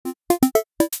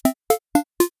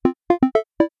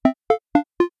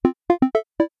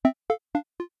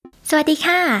สวัสดี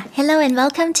ค่ะ Hello and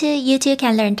welcome to You Too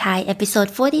Can Learn Thai episode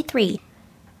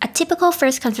 43 A typical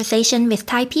first conversation with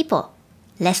Thai people.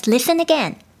 Let's listen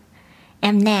again.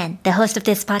 I'm Nan, the host of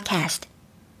this podcast.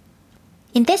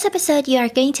 In this episode, you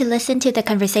are going to listen to the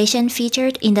conversation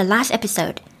featured in the last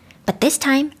episode, but this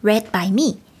time read by me.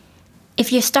 If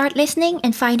you start listening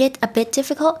and find it a bit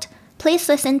difficult, please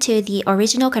listen to the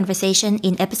original conversation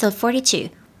in episode 42.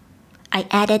 I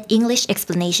added English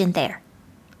explanation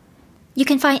there.You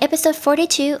can find episode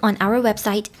 42 on our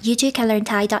website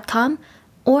youtoocanlearnthai.com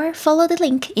or follow the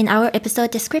link in our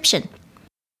episode description.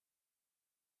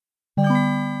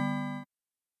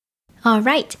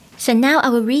 Alright, so now I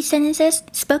will read sentences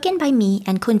spoken by me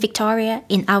and Kun Victoria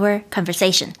in our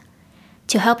conversation.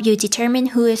 To help you determine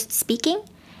who is speaking,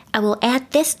 I will add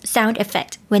this sound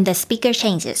effect when the speaker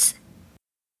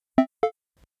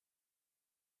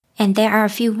changes.And there are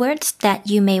a few words that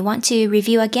you may want to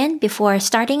review again before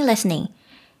starting listening.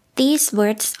 These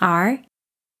words are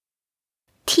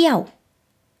เที่ยว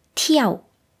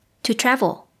to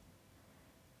travel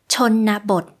ชน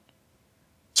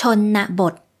บ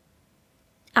ท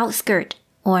outskirt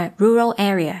or rural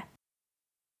area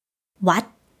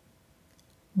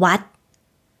วัด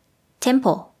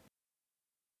temple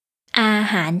อา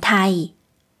หารไทย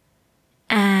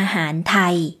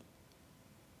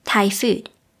Thai food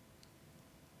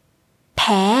แ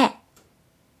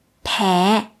พ้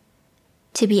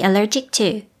to be allergic to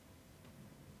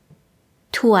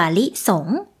ถั่วลิส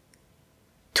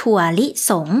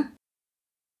ง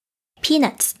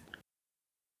peanuts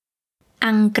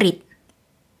อังก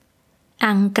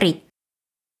ฤษ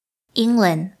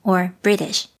England or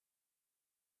British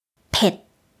เ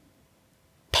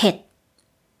ผ็ด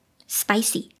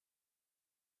spicy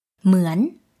เหมื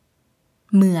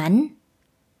อน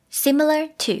similar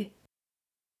to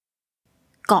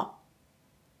เ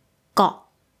กาะ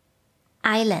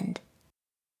island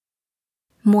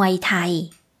มวยไท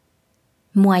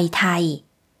ย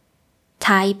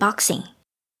Thai boxing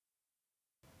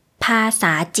ภาษ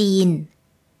า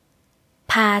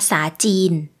จี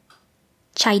น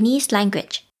Chinese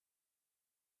language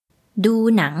ดู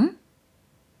หนั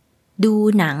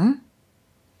ง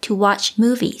to watch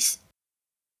movies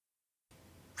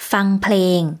ฟังเพล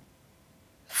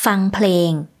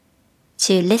ง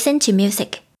to listen to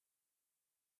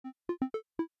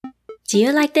music.Do you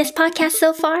like this podcast so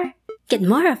far?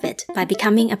 Get more of it by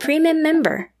becoming a premium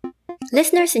member.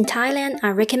 Listeners in Thailand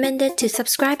are recommended to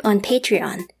subscribe on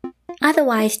Patreon.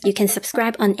 Otherwise, you can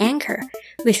subscribe on Anchor,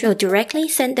 which will directly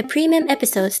send the premium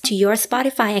episodes to your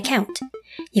Spotify account.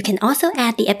 You can also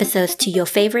add the episodes to your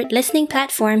favorite listening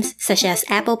platforms such as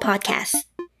Apple Podcasts.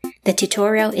 The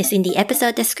tutorial is in the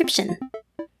episode description.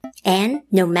 And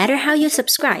no matter how you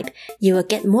subscribe, you will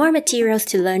get more materials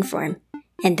to learn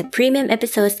from.And the premium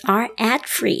episodes are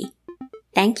ad-free.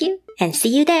 Thank you and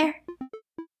see you there.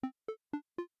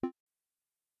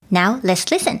 Now let's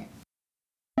listen.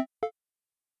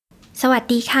 สวัส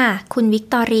ดีค่ะคุณวิก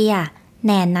ตอเรียแ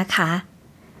นนนะคะ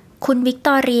คุณวิกต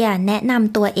อเรียแนะน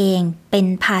ำตัวเองเป็น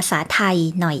ภาษาไทย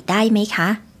หน่อยได้ไหมคะ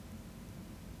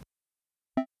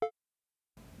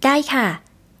ได้ค่ะ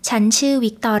ฉันชื่อ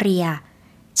วิกตอเรีย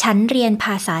ฉันเรียนภ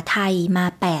าษาไทยมา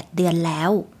8 เดือนแล้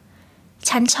ว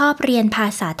ฉันชอบเรียนภา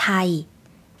ษาไทย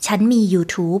ฉันมี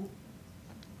YouTube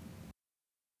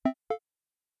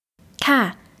ค่ะ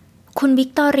คุณวิก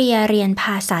ตอเรียเรียนภ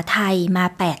าษาไทยมา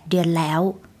8 เดือนแล้ว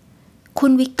คุ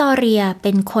ณวิกตอเรียเ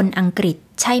ป็นคนอังกฤษ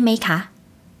ใช่ไหมคะ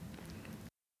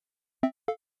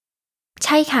ใ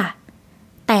ช่ค่ะ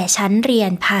แต่ฉันเรีย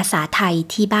นภาษาไทย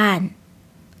ที่บ้าน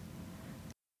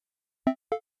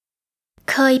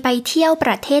เคยไปเที่ยวป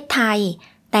ระเทศไทย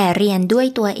แต่เรียนด้วย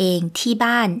ตัวเองที่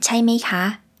บ้านใช่ไหมคะ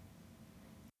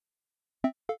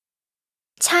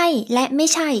ใช่และไม่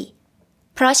ใช่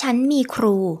เพราะฉันมีค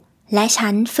รูและฉั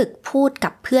นฝึกพูดกั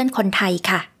บเพื่อนคนไทย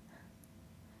ค่ะ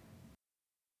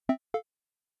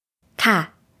ค่ะ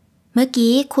เมื่อ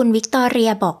กี้คุณวิกตอเรี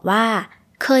ยบอกว่า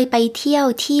เคยไปเที่ยว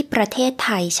ที่ประเทศไท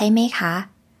ยใช่ไหมคะ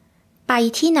ไป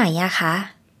ที่ไหนอะคะ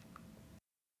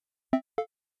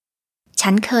ฉั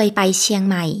นเคยไปเชียง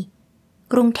ใหม่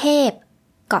กรุงเทพ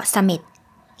เกาะเสม็ด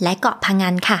และเกาะพะงั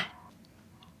นค่ะ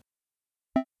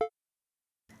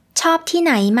ชอบที่ไ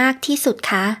หนมากที่สุด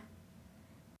คะ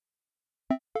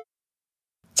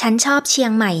ฉันชอบเชีย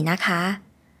งใหม่นะคะ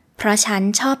เพราะฉัน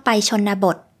ชอบไปชนบ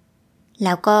ทแ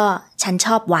ล้วก็ฉันช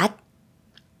อบวัด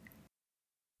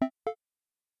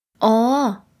อ๋อ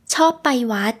ชอบไป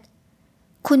วัด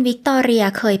คุณวิกตอเรีย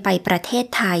เคยไปประเทศ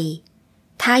ไทย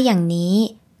ถ้าอย่างนี้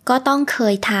ก็ต้องเค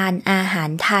ยทานอาหา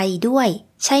รไทยด้วย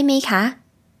ใช่ไหมคะ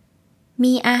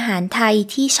มีอาหารไทย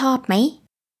ที่ชอบไหม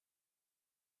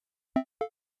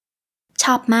ช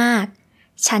อบมาก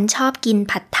ฉันชอบกิน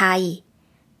ผัดไทย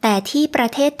แต่ที่ประ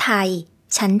เทศไทย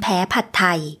ฉันแพ้ผัดไท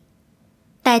ย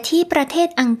แต่ที่ประเทศ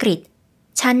อังกฤษ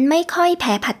ฉันไม่ค่อยแ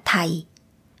พ้ผัดไทย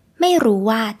ไม่รู้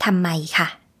ว่าทำไมค่ะ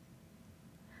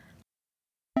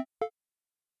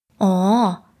อ๋อ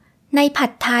ในผั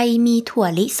ดไทยมีถั่ว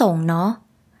ลิสงเนาะ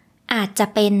อาจจะ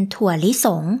เป็นถั่วลิส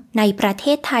งในประเท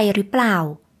ศไทยหรือเปล่า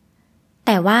แ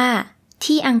ต่ว่า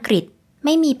ที่อังกฤษไ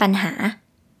ม่มีปัญหา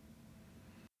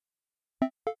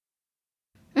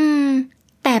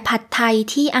แต่ผัดไทย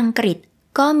ที่อังกฤษ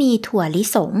ก็มีถั่วลิ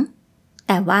สงแ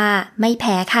ต่ว่าไม่แ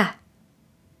พ้ค่ะ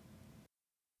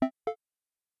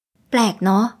แปลกเ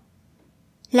นาะ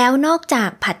แล้วนอกจาก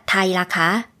ผัดไทยล่ะคะ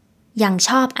ยังช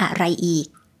อบอะไรอีก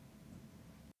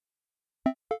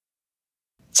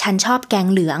ฉันชอบแกง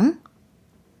เหลือง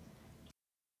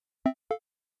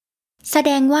แส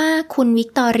ดงว่าคุณวิก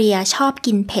ตอเรียชอบ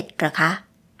กินเผ็ดเหรอคะ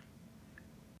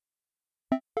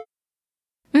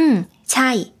ใ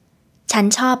ช่ฉัน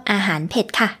ชอบอาหารเผ็ด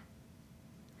ค่ะ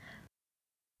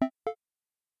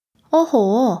โอ้โห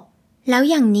แล้ว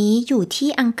อย่างนี้อยู่ที่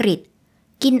อังกฤษ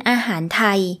กินอาหารไท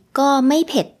ยก็ไม่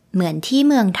เผ็ดเหมือนที่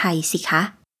เมืองไทยสิคะ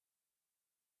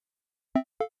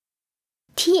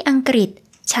ที่อังกฤษ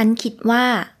ฉันคิดว่า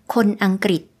คนอังก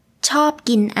ฤษชอบ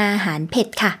กินอาหารเผ็ด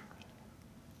ค่ะ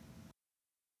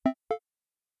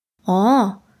อ๋อ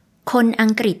คนอั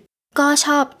งกฤษก็ช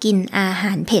อบกินอาห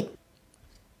ารเผ็ด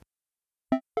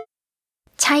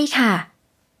ใช่ค่ะ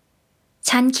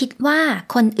ฉันคิดว่า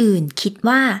คนอื่นคิด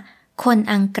ว่าคน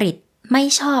อังกฤษไม่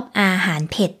ชอบอาหาร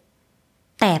เผ็ด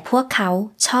แต่พวกเขา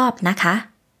ชอบนะคะ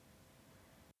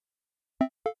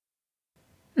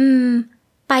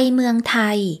ไปเมืองไท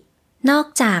ยนอก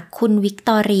จากคุณวิกต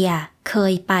อเรียเค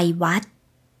ยไปวัด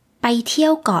ไปเที่ย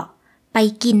วเกาะไป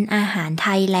กินอาหารไท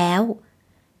ยแล้ว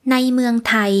ในเมือง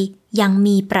ไทยยัง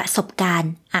มีประสบการ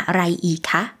ณ์อะไรอีก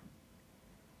คะ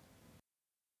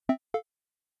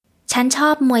ฉันชอ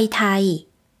บมวยไทย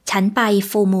ฉันไป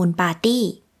ฟูลมูนปาร์ตี้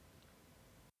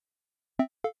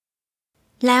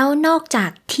แล้วนอกจา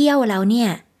กเที่ยวแล้วเนี่ย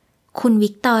คุณวิ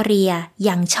กตอเรีย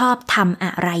ยังชอบทำอ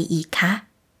ะไรอีกคะ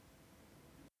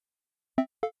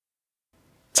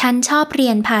ฉันชอบเรี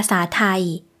ยนภาษาไทย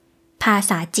ภา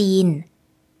ษาจีน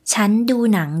ฉันดู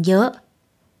หนังเยอะ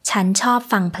ฉันชอบ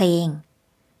ฟังเพลง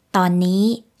ตอนนี้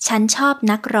ฉันชอบ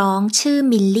นักร้องชื่อ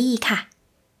มิลลี่ค่ะ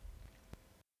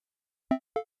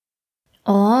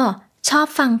อ๋อชอบ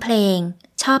ฟังเพลง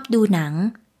ชอบดูหนัง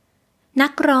นั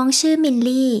กร้องชื่อมิล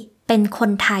ลี่เป็นค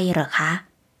นไทยเหรอคะ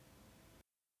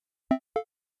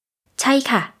ใช่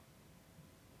ค่ะ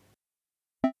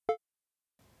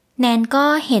แนนก็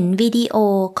เห็นวิดีโอ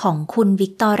ของคุณวิ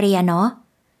กตอเรียเนาะ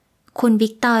คุณวิ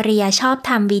กตอเรียชอบ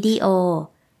ทำวิดีโอ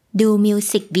ดูมิว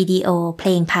สิกวิดีโอเพล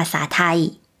งภาษาไทย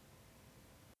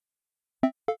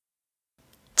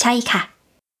ใช่ค่ะ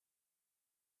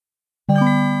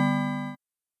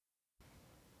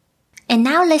And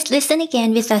now let's listen again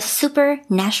with a super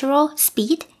natural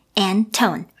speed and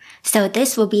tone. So this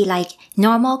will be like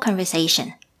normal conversation.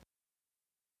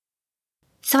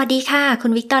 สวัสดีค่ะคุ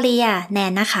ณวิกตอเรียแน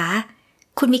นนะคะ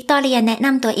คุณวิกตอเรียแนะน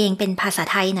ำตัวเองเป็นภาษา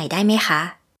ไทยหน่อยได้ไหมคะ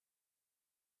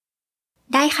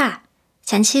ได้ค่ะ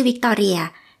ฉันชื่อวิกตอเรีย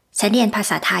ฉันเรียนภา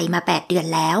ษาไทยมา8เดือน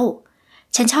แล้ว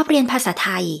ฉันชอบเรียนภาษาไท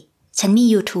ยฉันมี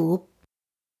YouTube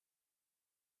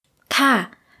ค่ะ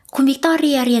คุณวิกตอเ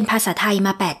รียเรียนภาษาไทยม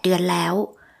า8เดือนแล้ว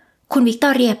คุณวิกตอ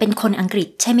เรียเป็นคนอังกฤษ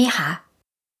ใช่ไหมคะ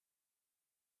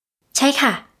ใช่ค่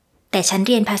ะแต่ฉันเ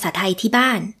รียนภาษาไทยที่บ้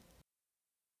าน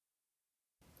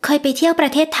เคยไปเที่ยวปร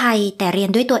ะเทศไทยแต่เรียน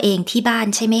ด้วยตัวเองที่บ้าน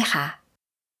ใช่ไหมคะ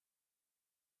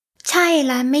ใช่แ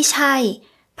ละไม่ใช่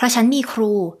เพราะฉันมีค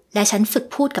รูและฉันฝึก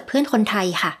พูดกับเพื่อนคนไทย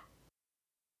ค่ะ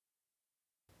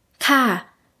ค่ะ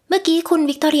เมื่อกี้คุณ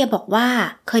วิกตอเรียบอกว่า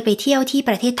เคยไปเที่ยวที่ป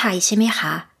ระเทศไทยใช่ไหมค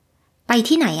ะไป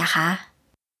ที่ไหนอะคะ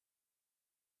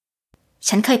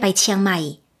ฉันเคยไปเชียงใหม่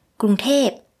กรุงเทพ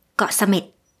เกาะเสม็ด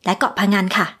และเกาะพะงัน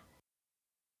ค่ะ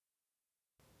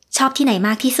ชอบที่ไหนม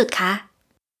ากที่สุดคะ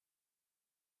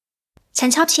ฉัน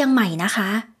ชอบเชียงใหม่นะคะ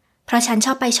เพราะฉันช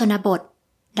อบไปชนบท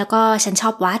แล้วก็ฉันชอ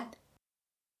บวัด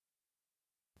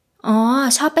อ๋อ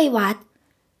ชอบไปวัด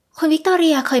คุณวิกตอเรี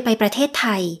ยเคยไปประเทศไท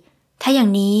ยถ้าอย่า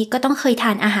งนี้ก็ต้องเคยท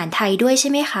านอาหารไทยด้วยใช่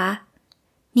ไหมคะ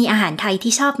มีอาหารไทย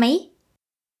ที่ชอบไหม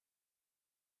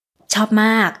ชอบม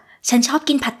ากฉันชอบ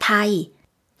กินผัดไทย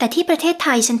แต่ที่ประเทศไท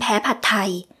ยฉันแพ้ผัดไทย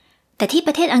แต่ที่ป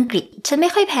ระเทศอังกฤษฉันไม่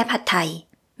ค่อยแพ้ผัดไทย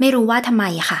ไม่รู้ว่าทำไม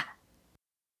อะค่ะ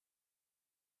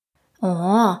อ๋อ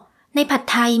ในผัด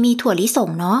ไทยมีถั่วลิสง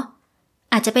เนาะ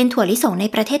อาจจะเป็นถั่วลิสงใน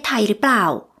ประเทศไทยหรือเปล่า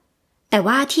แต่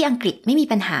ว่าที่อังกฤษไม่มี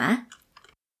ปัญหา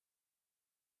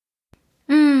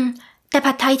แต่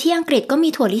ผัดไทยที่อังกฤษก็มี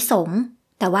ถั่วลิสง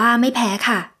แต่ว่าไม่แพ้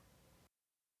ค่ะ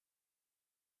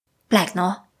แปลกเนา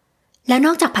ะแล้วน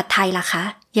อกจากผัดไทยล่ะคะ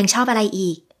ยังชอบอะไร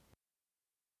อีก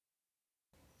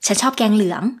ฉันชอบแกงเหลื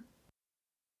อง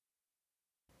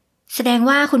แสดง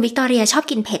ว่าคุณวิกตอเรียชอบ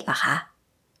กินเผ็ดเหรอคะ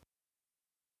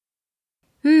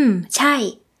ใช่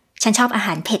ฉันชอบอาห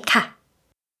ารเผ็ดค่ะ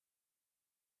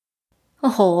โ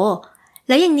อ้โหแ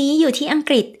ล้วอย่างนี้อยู่ที่อัง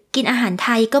กฤษกินอาหารไท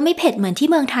ยก็ไม่เผ็ดเหมือนที่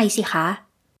เมืองไทยสิคะ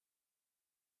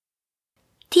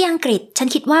ที่อังกฤษฉัน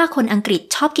คิดว่าคนอังกฤษ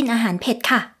ชอบกินอาหารเผ็ด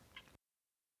ค่ะ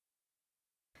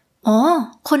อ๋อ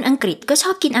คนอังกฤษก็ช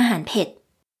อบกินอาหารเผ็ด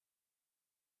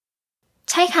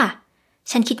ใช่ค่ะ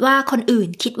ฉันคิดว่าคนอื่น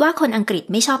คิดว่าคนอังกฤษ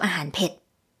ไม่ชอบอาหารเผ็ด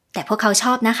แต่พวกเขาช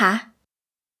อบนะคะ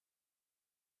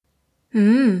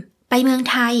ไปเมือง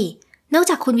ไทยนอก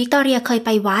จากคุณวิกตอเรียเคยไป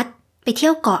วัดไปเที่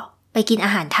ยวเกาะไปกินอ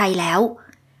าหารไทยแล้ว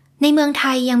ในเมืองไท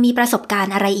ยยังมีประสบการ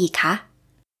ณ์อะไรอีกคะ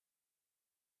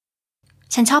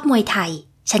ฉันชอบมวยไทย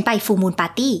ฉันไปฟูลมูนปา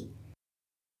ร์ตี้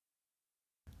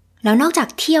แล้วนอกจาก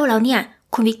เที่ยวแล้วเนี่ย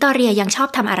คุณวิกตอเรียยังชอบ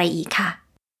ทำอะไรอีกคะ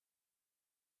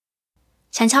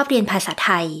ฉันชอบเรียนภาษาไท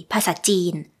ยภาษาจี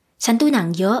นฉันดูหนัง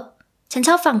เยอะฉันช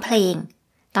อบฟังเพลง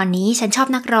ตอนนี้ฉันชอบ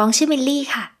นักร้องชื่อมิลลี่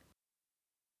ค่ะ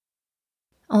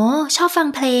อ๋อชอบฟัง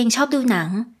เพลงชอบดูหนัง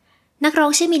นักร้อ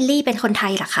งชื่อมิลลี่เป็นคนไท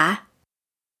ยเหรอคะ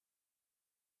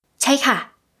ใช่ค่ะ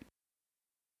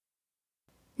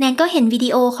แนนก็เห็นวิดี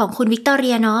โอของคุณวิกตอเ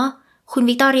รียเนาะคุณ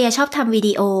วิกตอเรียชอบทำวิ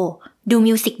ดีโอดู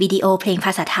มิวสิกวิดีโอเพลงภ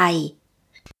าษาไทย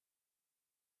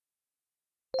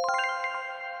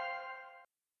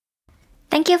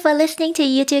Thank you for listening to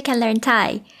You Too Can Learn Thai.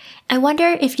 I wonder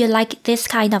if you like this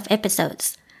kind of episodes.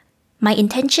 My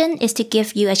intention is to give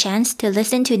you a chance to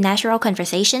listen to natural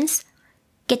conversations,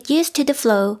 get used to the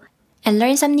flow, and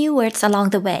learn some new words along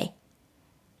the way.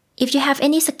 If you have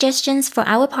any suggestions for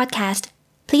our podcast,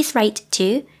 please write to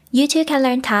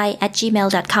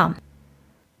youtoocanlearnthai@gmail.com.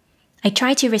 I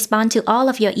try to respond to all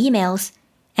of your emails,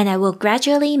 and I will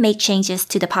gradually make changes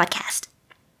to the podcast.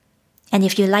 And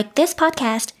if you like this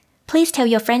podcast, please tell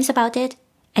your friends about it,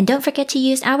 and don't forget to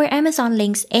use our Amazon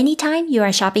links anytime you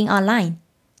are shopping online.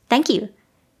 Thank you.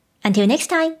 Until next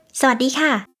time, สวัสดีค่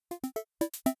ะ